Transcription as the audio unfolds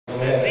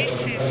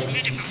this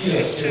medical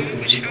system,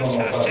 which helps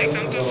us to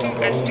encompass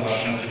all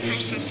aspects of the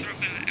process of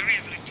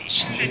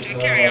rehabilitation that we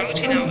carry out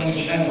in our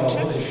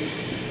center.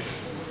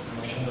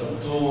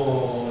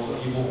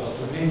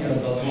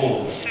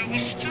 So we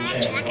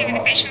start working with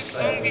the patient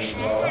long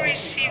before we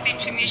receive the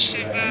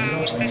information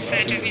about the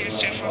site of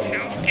Ministry for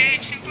Healthcare.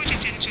 It's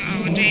inputted into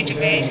our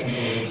database,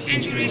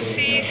 and we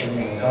receive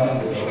all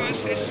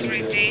first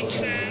necessary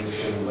data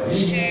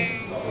to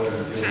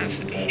have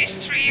a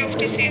history of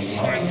disease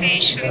for a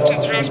patient, to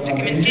draft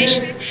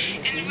documentation,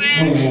 and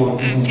when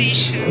a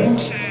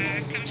patient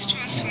comes to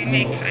us, we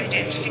make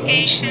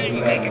identification,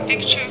 we make a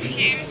picture of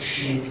him,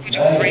 we put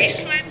a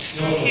bracelet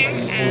on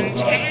him, and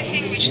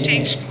everything which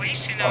takes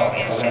place in our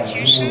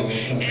institution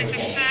is a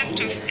fact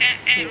of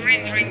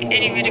rendering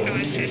any medical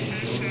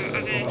assistance or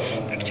other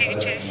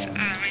activities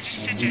are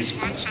registered as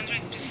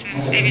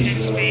 100%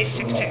 evidence-based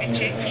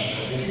activity.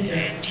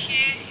 And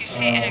here you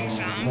see an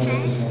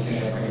example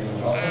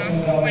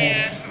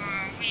where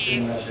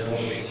we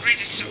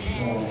register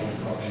all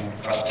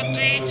passport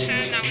data.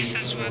 Now we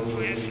start to work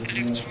with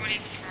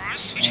electronic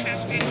parse, which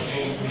has been,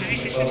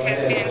 this system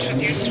has been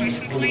introduced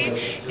recently,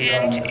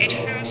 and it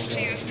helps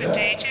to use the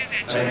data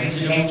that we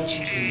received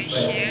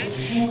here,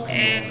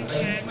 and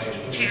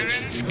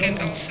parents can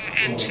also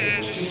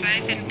enter the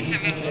site and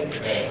have a look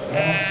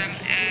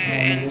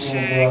and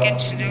get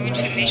to know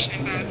information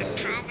about the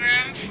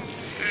program for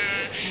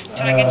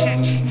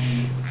targeted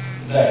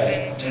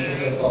and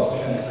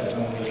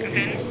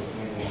then,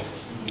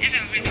 as I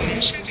already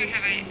mentioned, we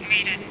have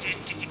made an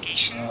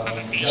identification of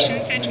a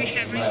patient that we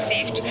have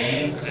received. We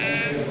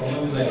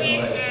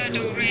had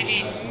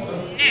already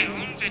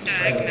known the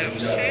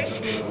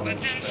diagnosis, but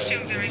then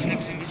still there is an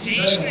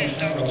examination, and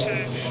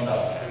doctor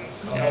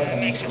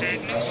makes a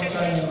diagnosis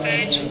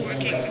instead,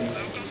 working with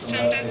local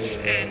standards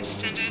and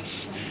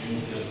standards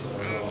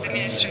of the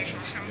Ministry for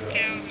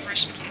Healthcare of the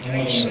Russian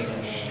Federation.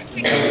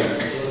 We can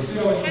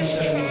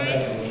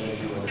classify,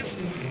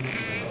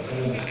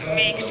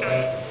 make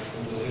some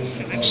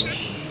selection,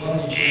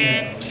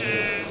 and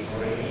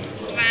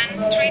plan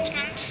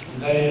treatment,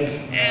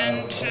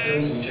 and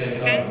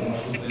then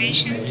the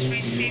patient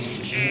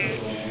receives a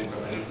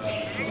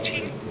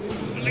routine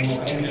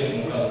list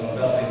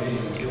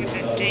with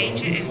the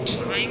date and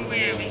time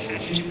where he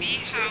has to be,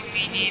 how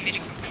many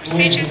medical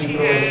procedures he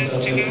has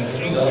to go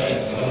through, who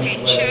will be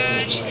in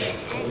charge,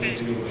 all the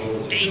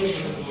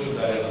dates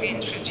will be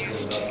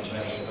introduced.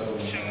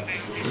 So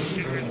there will be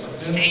several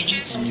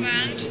stages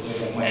planned,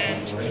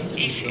 and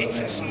if it's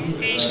a small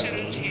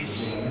patient,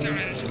 his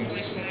parents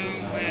always know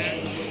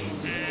where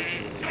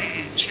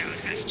the child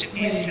has to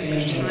be at a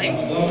certain time,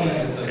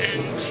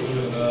 and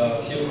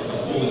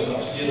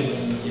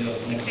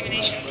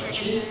examination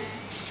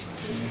protocols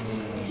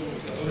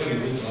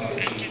are also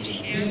entered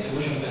here.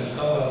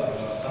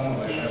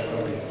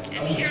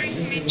 And here is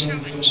the main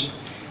challenge,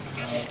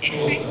 because if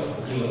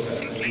we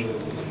simply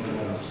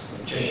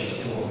do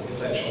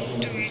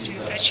it in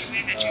such a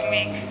way that you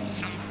make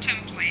some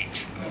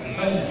template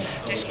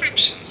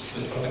descriptions, so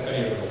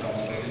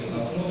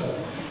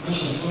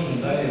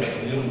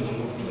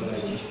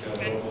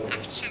then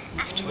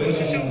afterwards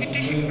it will be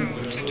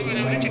difficult to do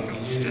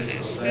analytical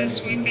studies.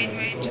 Thus we've been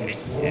made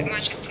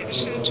much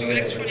attention to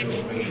electronic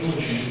forms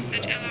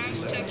that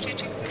allows doctor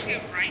to quickly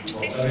write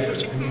this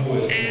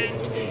protocol, and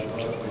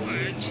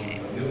keyword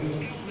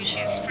which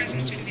is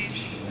present in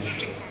this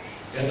protocol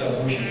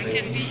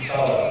can be used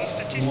for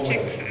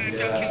statistic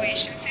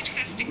calculations. It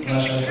has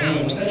become the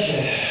ground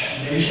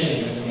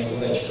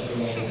for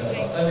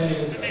solving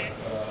the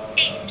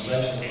aims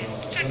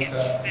and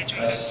targets that we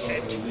have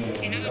set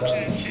in order to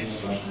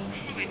assess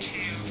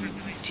quality of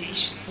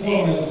rehabilitation in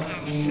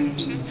our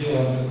center.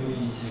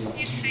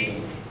 You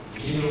see, the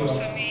forms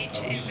are made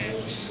in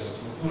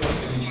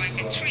like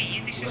a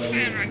tree. This is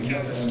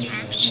hierarchical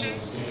structure.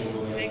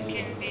 There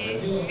can be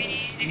many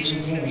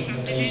divisions and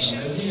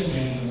subdivisions,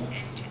 and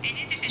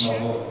any division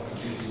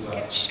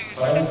can show a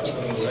set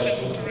of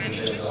certain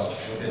parameters,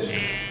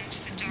 and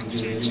the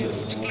doctor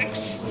just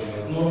clicks,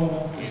 and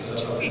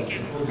we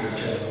can,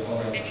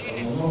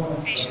 and when a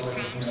patient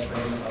comes,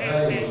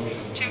 then the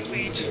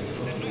template of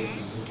the norm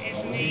is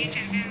made,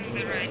 and then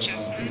there are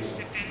adjustments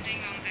depending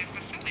on the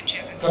pathology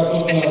of a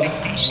specific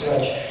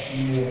patient.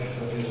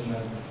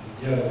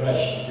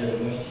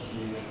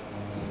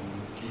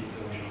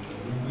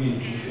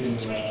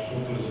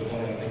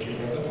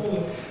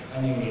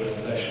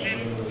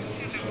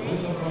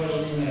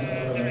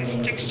 There is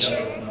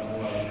textual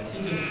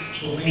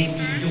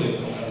paper,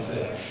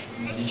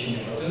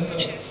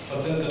 which is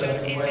done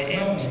in the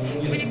end.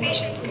 When a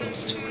patient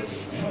comes to us,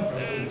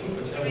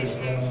 there is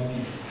no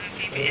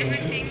paper.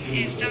 Everything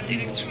is done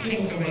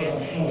electronically.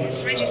 It's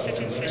registered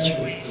in such a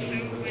way, so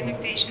when a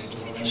patient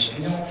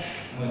finishes,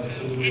 by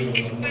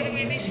the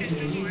way, this is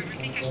the law.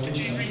 Everything has to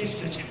be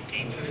registered in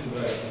paper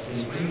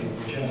as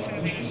well. So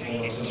there is a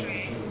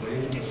history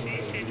of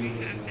disease, and we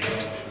have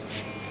that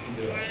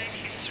full wide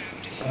history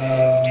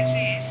of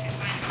disease in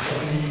line of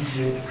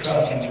the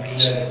Russian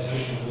Federation.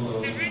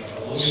 The red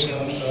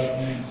shows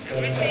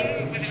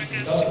everything with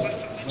regards to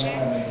pathology.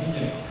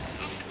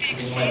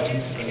 Orthopedics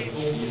stages, and it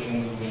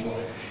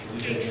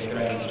takes a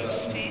lot of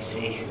space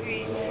if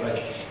we try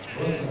to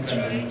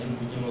find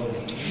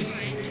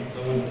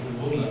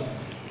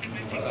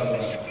everything on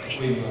the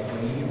screen.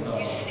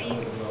 You see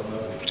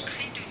what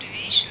kind of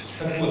deviations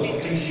have been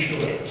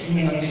detected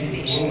in this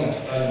patient.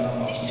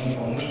 These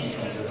forms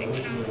have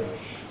become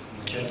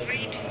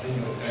great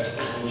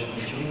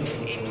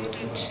in order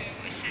to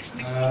assess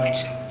the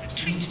quality of the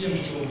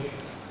treatment.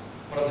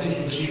 You have to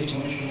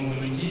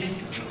understand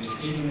the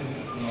process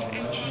involves a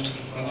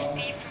lot of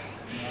people,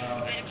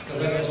 and of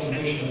course,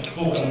 as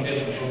doctors,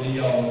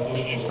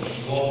 it's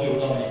difficult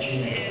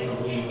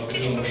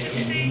to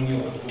say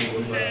that the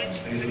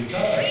greater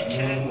influence.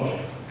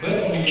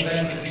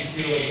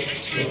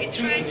 That's why we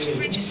try to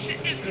register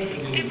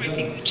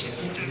everything which is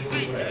done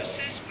by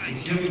nurses, by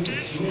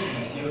doctors.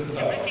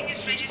 Everything is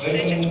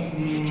registered at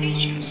all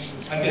stages.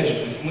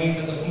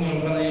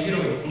 So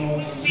we'll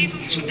be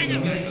able to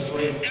analyze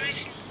that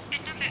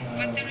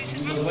there is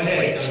another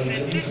point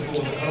that does not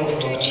allow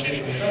to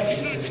achieve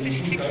good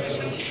specific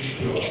results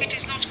if it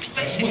is not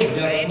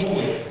classified.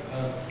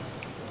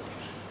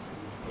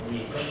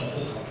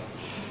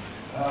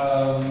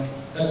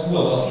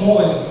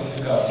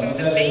 So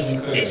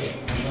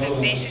the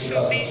basis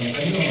of this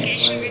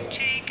classification we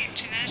take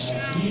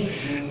international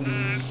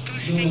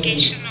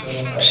classification of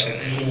function,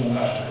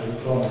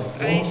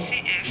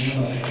 ICF,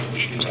 and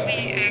we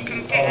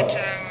compared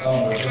our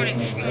electronic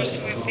forms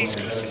with this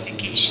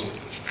classification of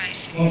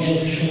ICF.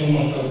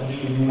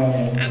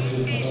 I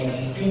will pay some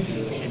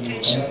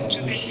attention to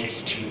this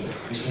system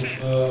course.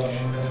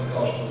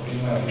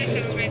 As I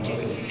already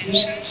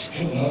mentioned,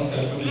 a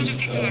lot of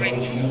people are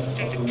involved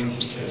in the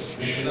process.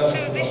 So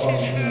this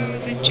is how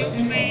the job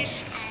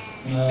place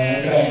of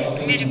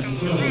the medical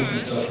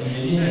nurse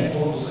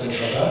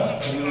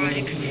looks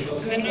like.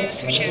 The nurse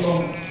which is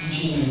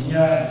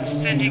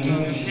standing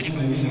on a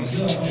medical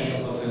post.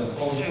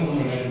 So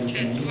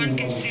one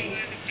can see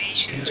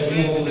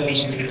whether the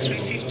patient has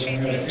received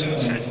treatment or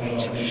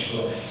hasn't.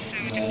 So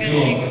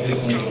depending on the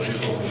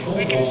color,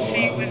 we can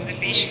see whether the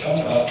patient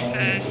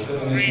has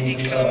already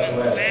come and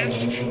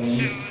left.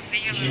 So the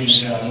yellow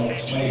shows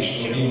that he's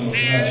still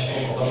there.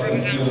 For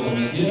example,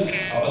 nurse can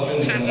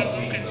have a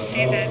look and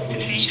see that the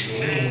patient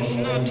has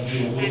not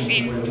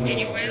been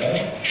anywhere.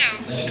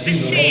 The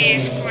sea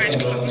is quite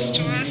close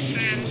to us,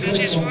 and that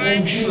is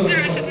why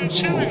there are certain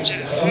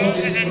challenges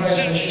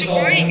to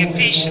bring a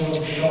patient,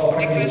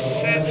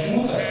 because,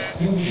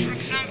 for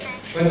example,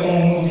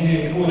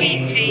 we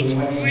paid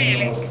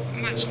really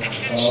much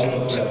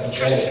attention to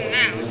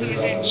personnel who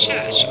is in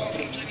charge of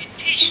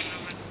implementation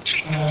of a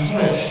treatment.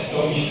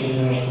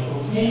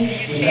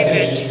 You see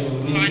that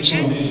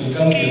larger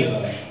scale.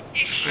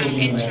 If I'm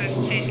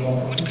interested in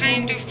what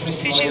kind of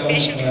procedure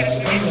patient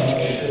has missed,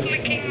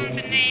 clicking on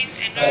the name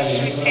and nurse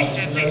received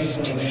a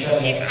list.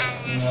 If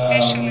our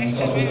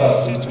specialist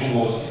administered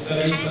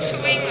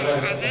counseling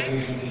of other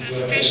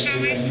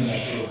specialists,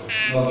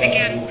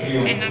 again,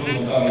 another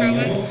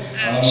color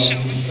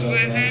shows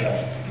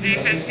whether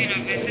there has been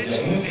a visit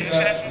or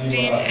there hasn't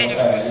been, and of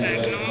course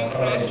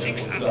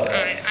diagnostics are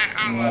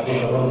our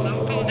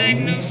local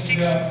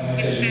diagnostics.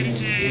 We send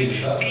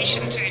a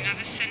patient to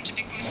another center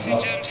because we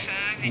don't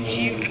have a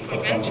due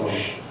equipment,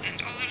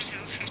 and all the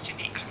results have to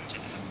be under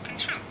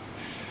control.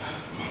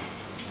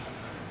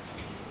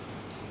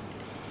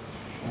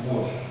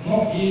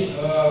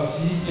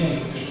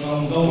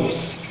 Of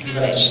course, we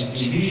managed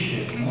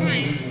to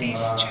combine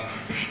these two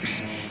things.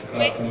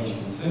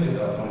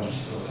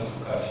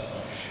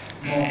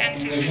 We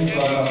enter the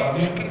level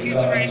of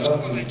computerized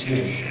quality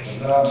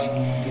assessment.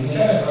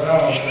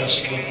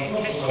 Initially,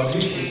 the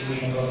software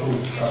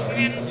was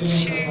meant to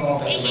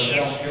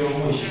ease the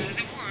work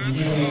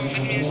of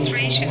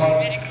administration and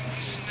medical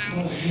personnel.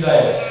 A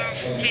lot of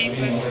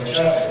papers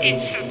just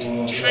eats up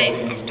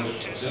time of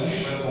doctors.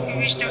 We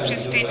wish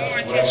doctors paid more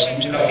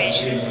attention to the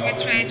patients. We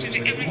try to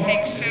do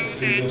everything so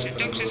that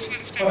doctors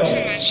would spend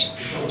too much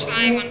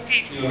time on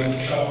paperwork.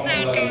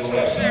 Now it goes on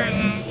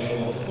parallel.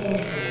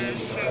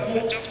 So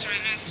the doctor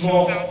and nurse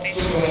fills out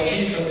this form,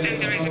 then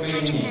there is a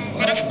protocol.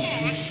 But of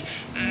course,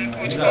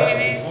 code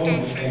hominy,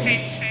 dots and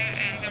things,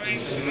 and there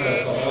is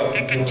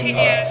a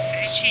continuous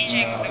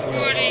changing of the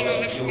wording of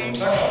the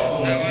forms.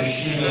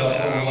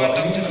 One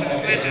doctor says,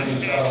 let us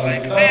do it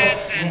like that,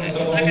 and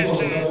let us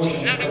do it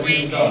another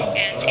way,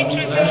 and it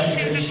results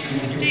in the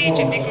loss of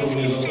data, because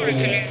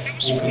historically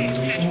those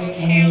forms that were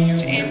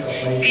filled in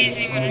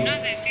basing on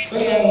another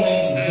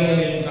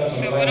opinion,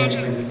 so were not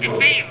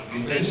available.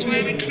 That's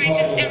why we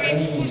created a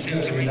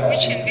repository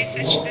which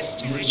envisaged the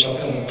storage of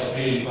all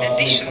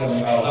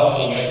additions. If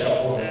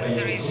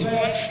there is one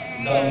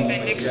form and the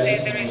next day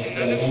there is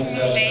another form,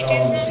 data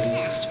is not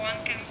lost. One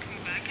can come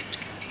back and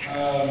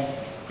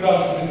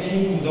compare.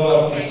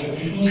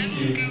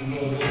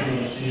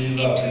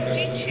 Into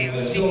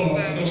details, speaking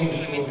about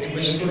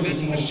implementation, but I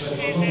want to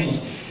say that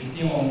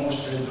the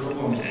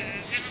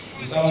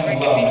repository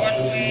can be in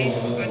one place,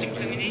 but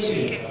implementation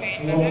can be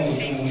another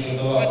thing.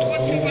 But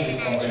what's important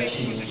about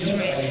repository?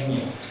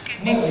 Forms can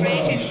be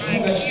created by a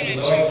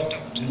community of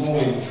doctors. For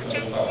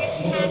example, we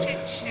started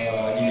to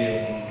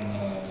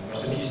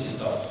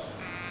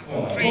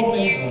create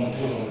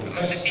new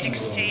orthopedic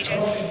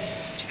stages.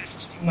 It has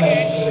to be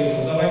good.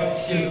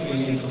 So we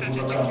also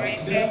started to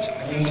create that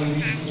because we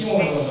have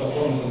this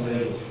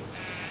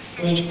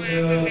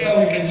software where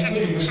we can have a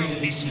look how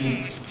this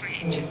form is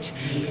created.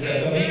 The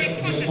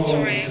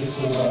repository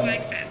looks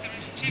like that. There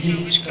is a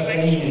table which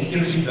collects all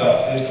these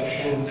forms.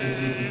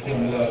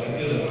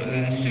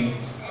 So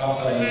all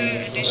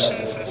the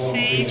editions are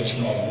saved,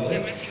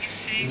 everything is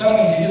saved,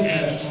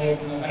 and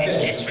it's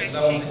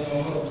interesting.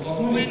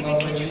 When we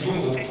came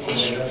across this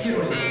issue, our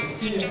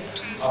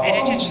doctors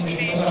edited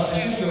this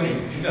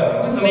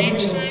many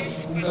times,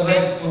 but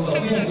then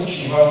someone else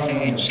came. So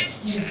it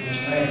just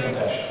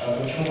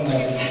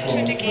got to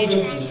negate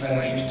one point,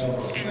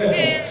 and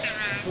then there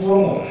are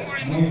more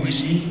and more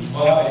questions.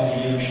 So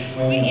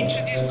we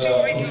introduced two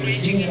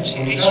regulating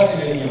issues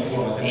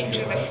into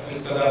the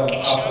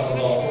publication of the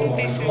form.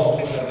 This is the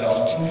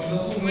first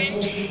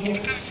point. It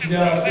becomes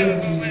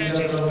available when it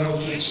is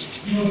published.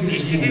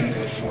 It's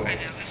available for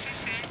analysis,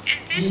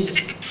 and then the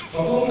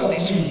approval of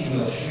this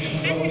form.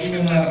 Then we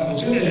found out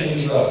that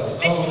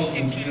this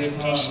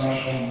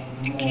implementation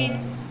became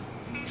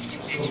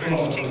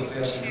most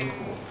interesting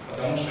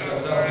to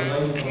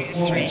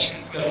administration,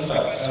 because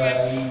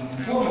when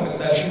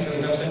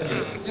forms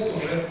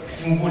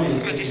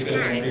are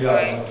described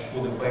by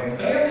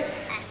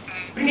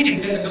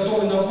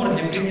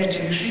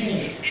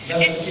it's a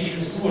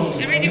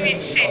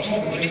ready-made set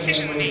for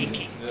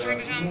decision-making. For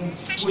example,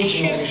 such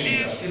issues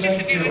as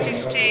disability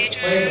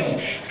status,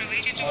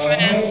 related to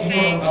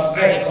financing,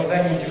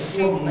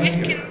 so it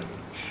can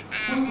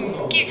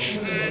give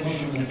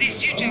this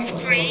duty of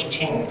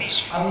creating these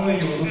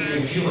forms,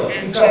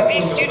 and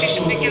this duty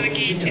should be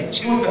delegated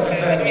to the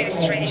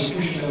administration,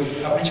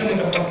 to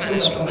top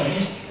management.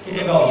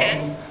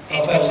 And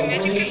it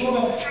automatically,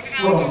 for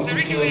example, the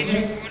regulator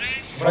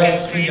orders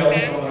can create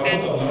them,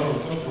 then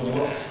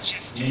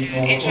just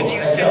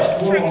introduce it.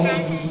 For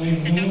example,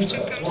 a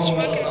doctor comes to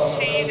work and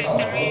see that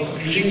there is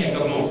a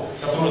form,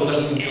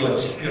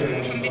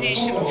 and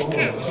combination of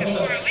codes and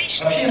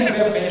correlation of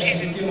codes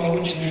is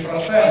important.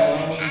 Of course,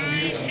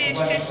 ICF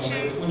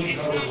system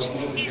is not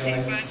easy,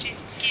 but it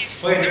gives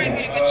very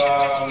good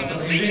opportunities for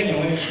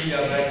knowledge.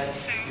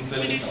 So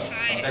we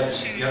decided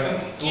to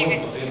give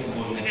it that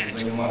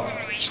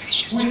correlation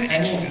issues to the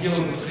experts,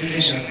 to the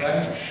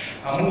specialists.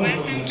 So let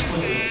them do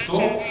that,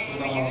 and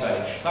we will use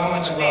how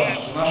much they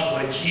have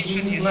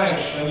introduced.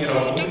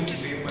 Our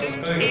doctors don't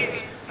even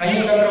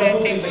know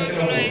that they work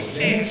on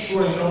ICF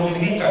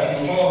basis.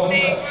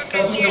 They work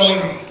as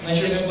usual.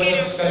 The speed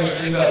of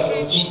work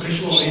hasn't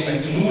changed.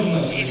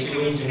 If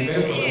someone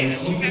says,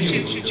 yes, we have to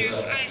introduce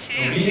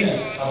ICF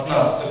because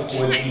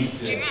time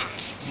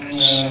demands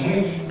such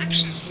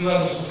actions. And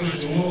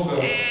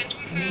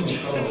we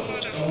heard a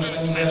lot of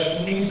unpleasant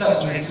things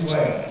addressed to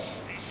us.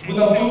 We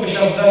have to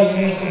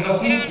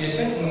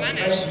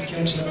manage with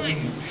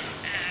time.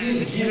 So we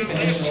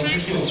have time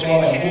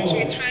constraints and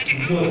we try to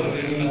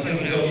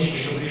unload us.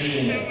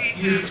 So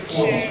we have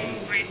to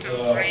rate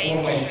our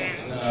brains and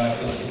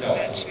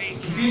to make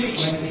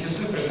correlations.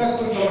 The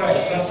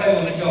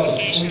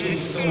classification as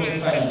soon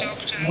as the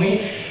doctors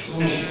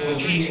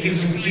makes his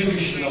clues,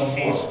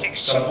 receives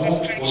textual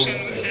description,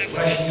 we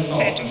have a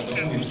set of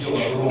codes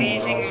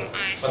basing on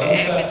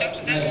ICF. The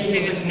doctor doesn't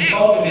even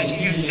know that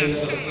he has done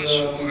so much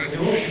work.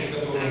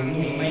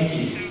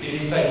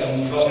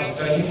 Out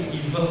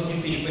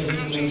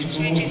of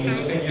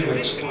 20,000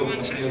 positions,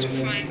 one has to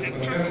find the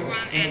proper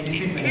one and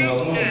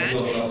encode that.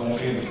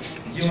 It's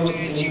impossible to do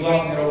it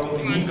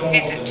during one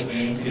visit.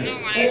 No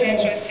one is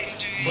interested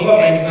in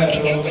doing and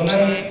working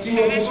overtime, so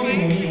that's why we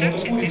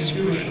conducted this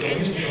work.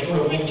 And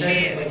we see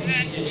that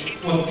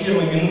people you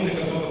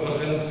receive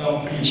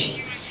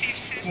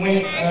since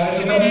the first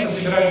minutes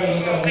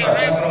from the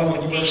arrival of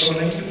the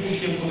patient.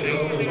 So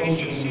there is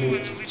some small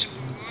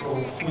knowledgeable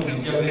work with the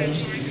codes that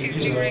you receive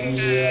during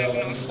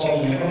diagnostic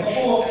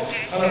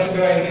tests, and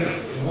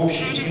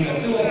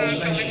protocols are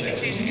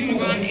collected in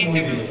one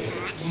interval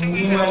part. So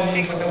we have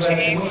single to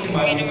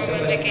minimum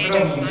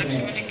indicators,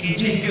 maximum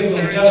indicators,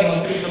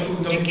 comparative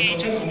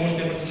indicators. Have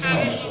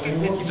a look at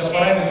the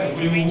table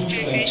for each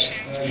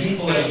patient,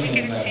 and we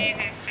can see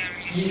that there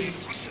is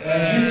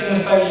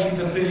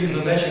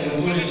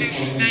positive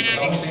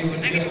dynamics or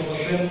negative, or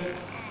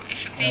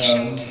if a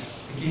patient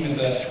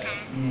has come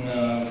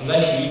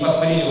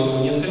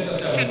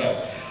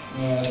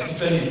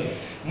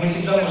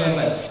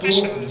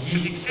specialists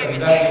and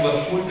examiner,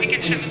 we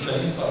can have a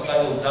look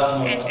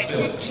and at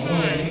what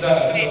time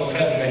was made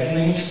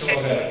certain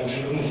assessment.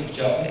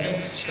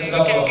 And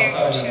we can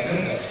go to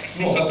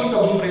specific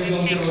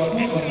things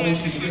as soon as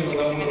the first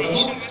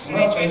examination was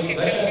made, to receive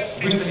the first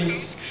set of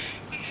codes.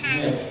 We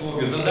have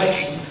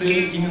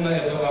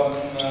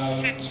to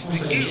set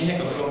the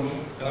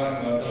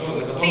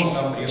goals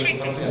for these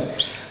treatment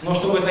groups.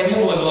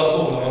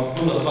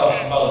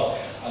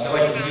 а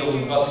давайте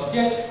сделаем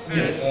 25.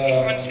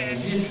 Нет,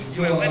 здесь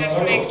сделано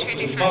наоборот.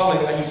 Баллы,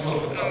 они просто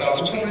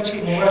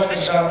показывают, но врач,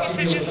 когда себе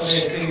выставляет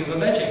цели и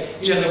задачи,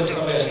 или это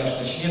выставляет наш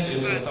начинец, или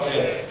это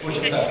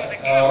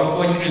выставляет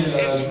руководитель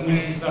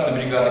междисциплинарной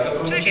бригады,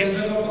 который отвечает за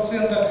этого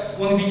пациента,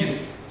 он видит.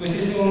 То есть,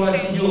 если он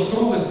сидел с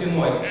круглой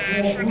спиной,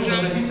 ну, нужно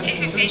добиться,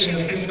 что все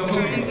это спинка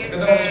выпрямится.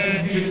 Когда мы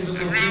начнем двигать эту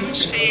привычку,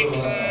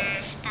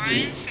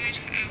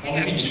 он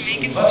видит, что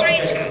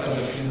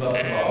 25% или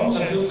 22%, он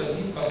добьется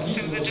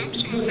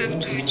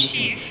и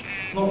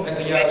ну,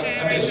 это я,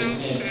 опять же,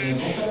 не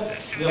доктор,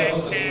 я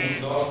просто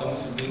до вас тому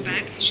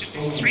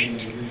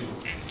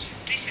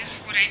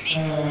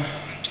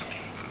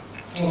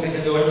ну, как я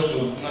говорю,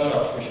 что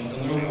нажав, в общем-то,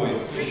 на любой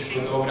точке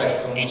этого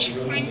графика, он может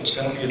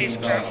вернуться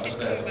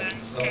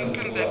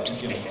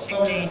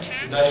конкретно,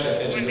 и дальше,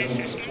 опять же,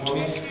 вернуться к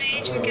форме,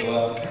 которая была,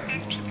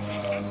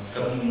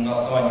 на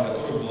основании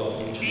которой была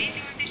получена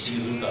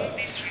результат.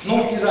 Ну,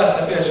 и раз,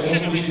 опять же, мы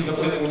получили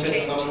какой-то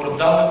замечательный набор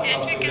данных, у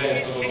нас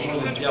появляется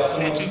возможность для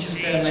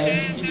автоматической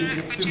аналитики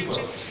этих цифр,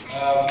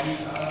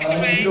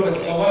 анализировать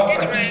слова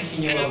практически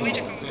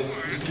невозможно. То есть,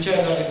 исключая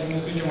даже, если мы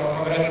исключим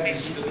орфографию и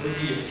какие-то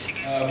другие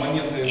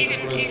моменты,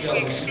 которые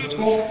связаны с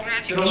языком,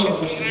 все равно с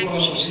точки зрения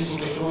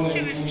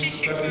устроенной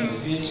картины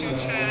здесь мы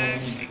можем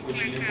видеть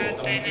очень легко,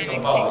 потому что это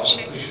баллы,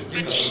 те,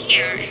 которые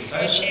считаются,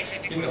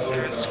 те, которые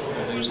хорошо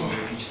поддаются.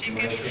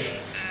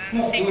 Ну,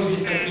 вот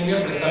здесь, как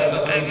пример, представим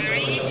дополнительно, который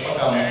сейчас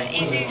пока мы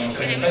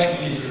используем,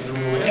 начальник или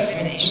другой вариант,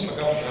 мы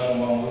пока покажем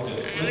вам вот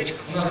это. У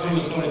нас были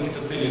установлены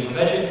какие-то цели и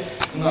задачи,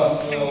 у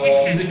нас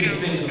языки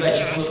цели и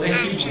задачи было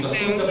достигнуто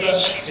столько-то,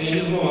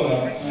 реализовано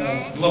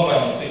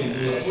глобальные цели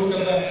было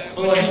столько-то,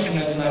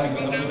 положительная динамика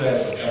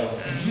наблюдается, скажем,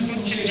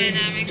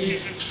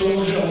 что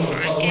уже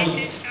может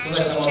позволить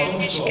сказать нам о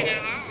том, что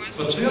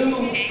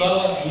пациенту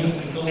стало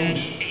несколько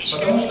лучше.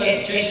 Потому что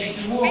чаще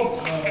всего,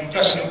 как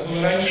это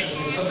было раньше,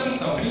 пациент к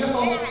нам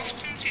приехал,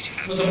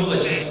 ну, это было,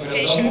 честно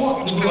говоря,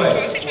 давно, не бывает.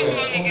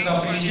 Он к нам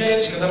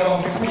приезжает, когда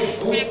вам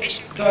приходит,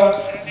 да,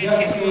 я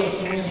хотел,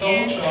 что мне стало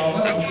лучше, а у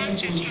нас ничего не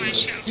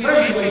получилось. И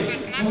врач говорит,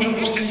 мы уже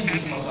получили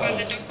здесь массаж.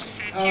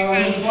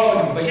 Мы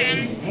плавали в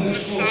бассейне, мы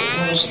что,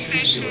 можем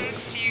сидеть.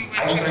 А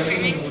он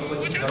происходит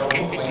заплатить за работу,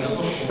 а не за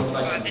то, что мы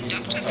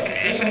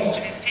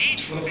назначили.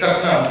 Вот как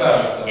нам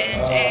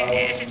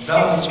кажется,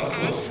 данный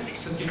подход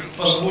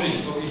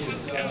позволит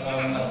повысить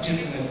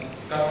ответственность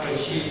как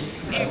врачей,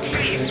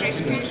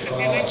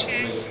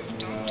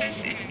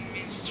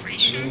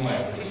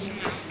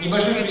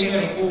 небольшой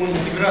пример по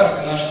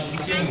интеграции нашей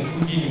системы с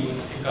другими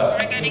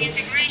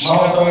классификациями.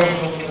 Мало того,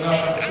 что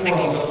наша форма, которую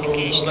мы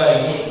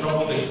создали, может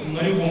работать на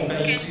любом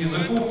количестве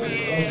языков,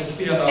 потому что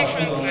теперь она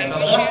основана на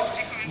кодах,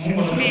 мы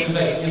можем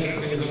наблюдать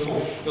несколько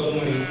языков в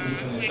одной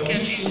единственной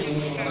табличке, и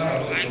она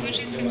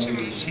работает систем.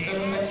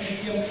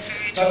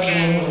 Также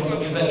мы можем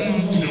наблюдать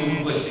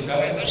любую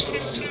классификацию, в данном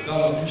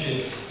случае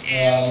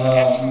на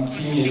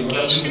примере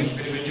врожденных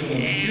переведенных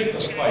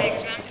дефектов,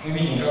 мы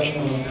видим, как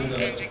мы можем это всегда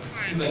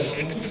то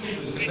есть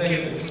когда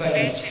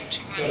есть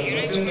описание,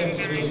 скажем,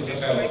 пациента, появится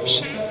такая вот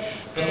полоска,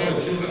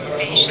 которая цифра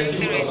хорошо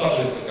красиво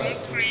рассаживается, как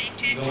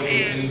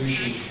говорил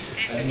предыдущий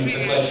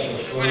классик,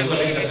 что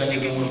разложение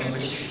организма можно по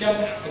частям,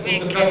 так вот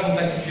как раз мы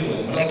так и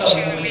делаем. Мы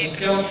рассказываем по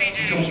частям,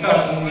 причем в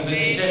каждом из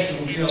этих частей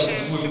мы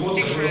делаем свой код,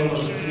 который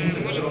может оцениться,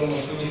 который может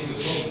получить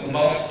собственный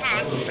балл,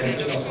 который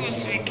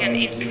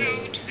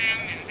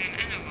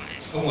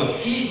вот.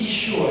 И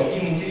еще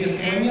один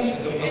интересный момент,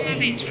 это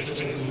последний, который я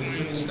хотел бы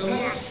сегодня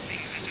сказать.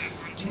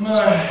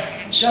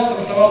 Часто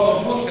вставал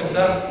вопрос,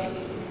 когда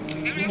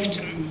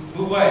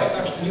бывает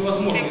так, что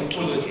невозможно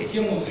использовать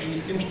систему в связи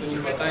с тем, что не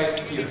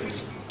хватает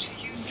техники.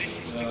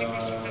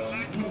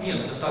 Нет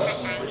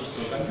достаточного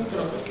количества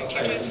компьютеров,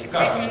 поставить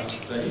каждому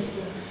специалисту.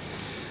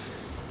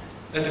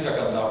 Это как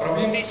одна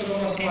проблема,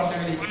 которую мы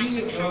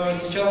рассматривали. И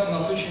сейчас у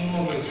нас очень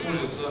много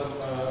используется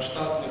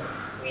штатных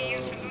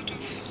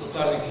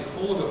социальных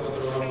психологов,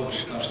 которые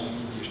работают с нашими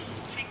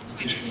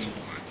детишками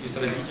и с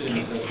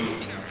родителями.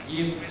 И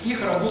их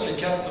работа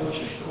часто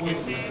очень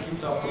строится на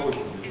какие-то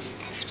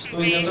опросники. То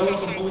есть для того,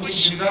 чтобы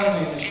получить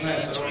данные,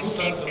 начинается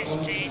работа,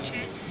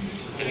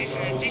 there is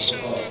an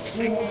additional work,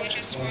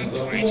 psychologists work to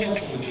create the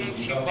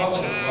feedback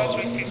child,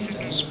 receive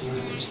certain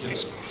scores,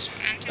 these scores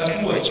were entered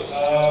and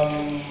registered.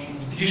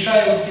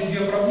 Решая эти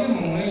две проблемы,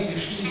 мы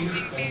решили их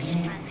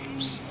одним,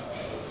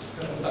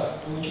 скажем так,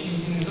 получили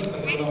один результат,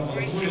 который нам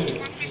позволил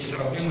эти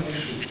проблемы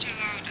решить.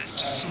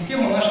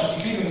 Система наша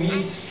теперь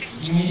умеет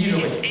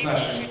генерировать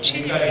наши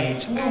уникальные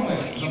формы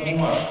на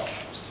бумажку,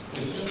 то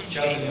есть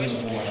распечатанные на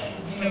бумажку.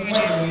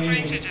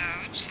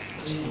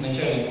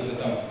 Изначально какой-то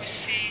там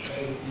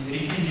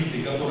реквизиты,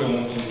 которые мы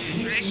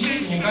получили, и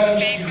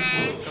уникальный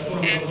штрих-код,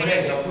 который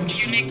позволяет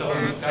закончить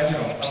бытовым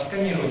сканером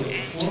отсканировать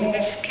эту форму и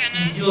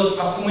сделать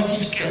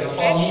автоматическое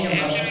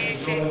заполнение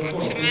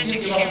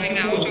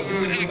наших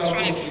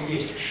электронных форм.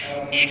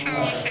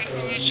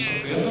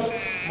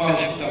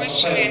 Мамочки там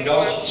поставили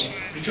галочки.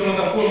 Причем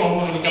эта форма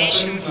может быть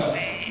абсолютно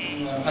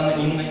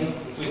анонимной.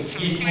 То есть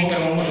номер,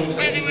 мы можем,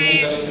 кстати, даже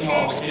если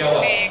мама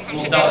потеряла,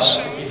 но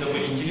данные какие-то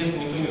были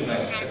интересные, никто не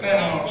знает, какая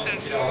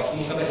has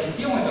lost. Когда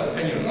система это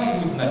сканирует, она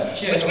будет знать,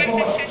 чья But это when the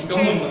форма, кому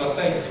system нужно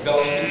расставить эти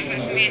галочки.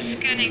 has made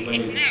scanning,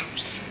 it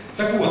knows.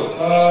 Так вот,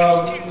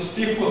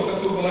 штрих-код,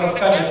 какой бы он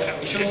расставил,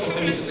 еще раз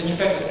повторюсь, это не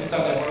какая-то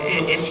специальная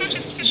аппаратура. It's not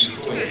a special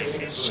device,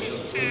 it's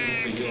just a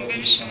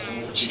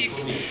conventional chip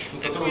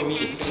который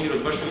умеет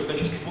сканировать большое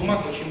количество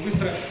бумаг очень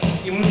быстро,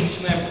 и мы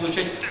начинаем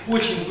получать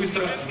очень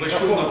быстро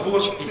большой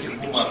набор этих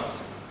бумаг.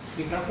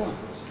 Микрофон.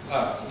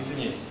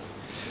 Извините.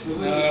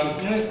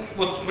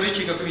 Вот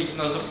врачи, как вы видите, у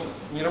нас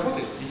не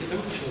работает, здесь это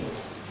выключено.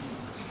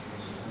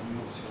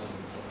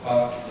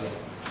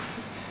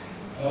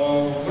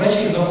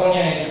 Врачи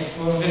заполняют,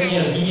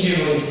 вернее,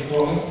 сгенерировали эти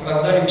формы,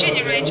 раздали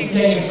generating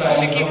these forms,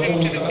 we give them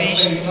to the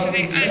patients,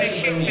 they either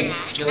fill them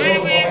out. By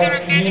the way, there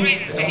are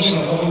bedridden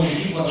patients.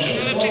 In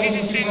order to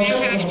visit them, you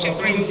have to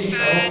bring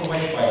pad,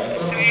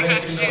 so you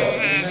have to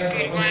have a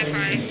good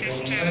Wi-Fi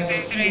system,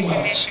 then there is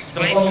an issue of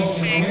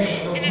licensing,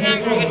 and a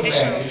number of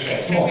additional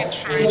things that we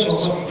try to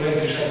solve.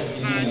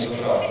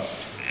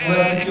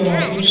 But this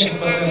approach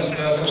allows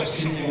us to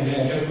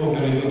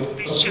solve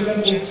these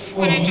challenges.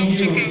 When a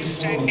doctor goes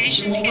to a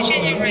patient, he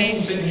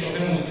generates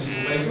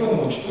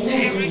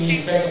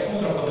everything.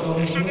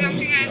 For example,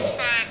 he has 5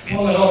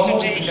 visits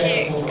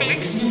today, he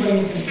clicks,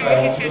 so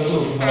he says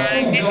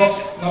 5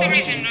 visits, there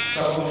is a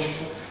nurse,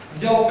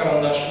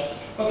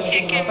 he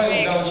can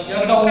make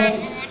some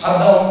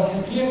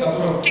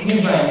cardboard,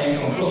 ticks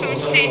some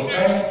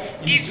statements,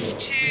 gives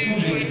to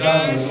a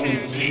nurse,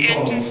 and he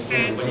enters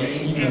that,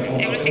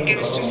 and everything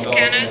goes to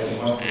scanner,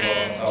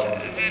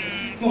 and then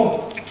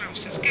the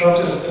process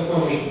goes.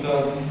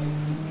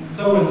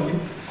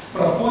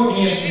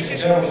 This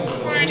is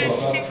quite a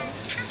simple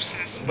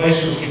process,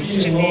 it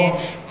seems to me,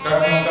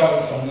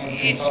 although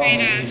it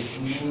made us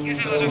use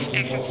a lot of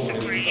efforts to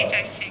create.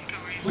 I think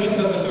our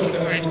results are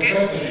quite good,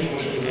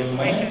 and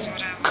this is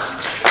what I want to do.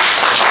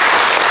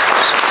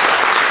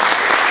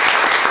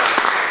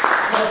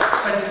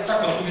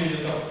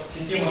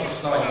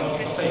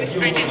 This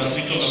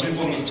identification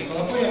system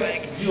looks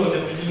like.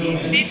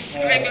 This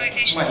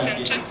rehabilitation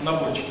center, you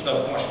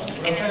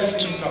can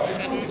install a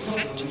certain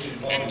set,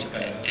 and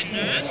a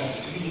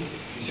nurse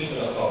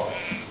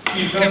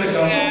comes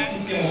there.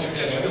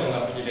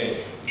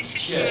 This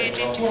system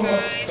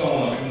identifies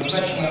whose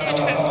form it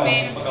has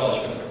been.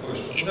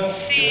 It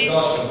sees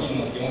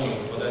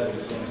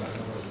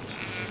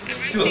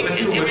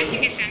everything, and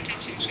everything is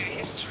entered into a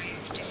history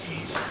of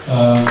disease.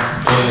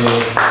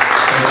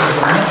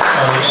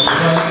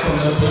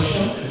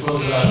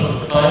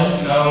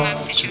 У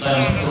нас сейчас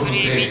мало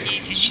времени,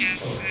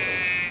 сейчас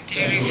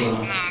перерыв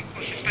на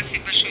кофе.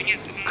 Спасибо большое. Нет,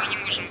 мы не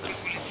можем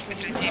позволить себе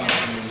тратить время на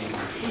вопросы.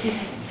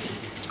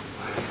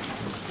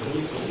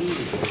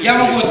 Я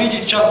могу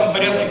ответить в частном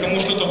порядке, кому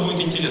что-то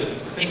будет интересно.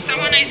 If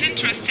someone is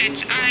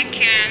interested, I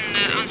can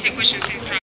answer questions in private.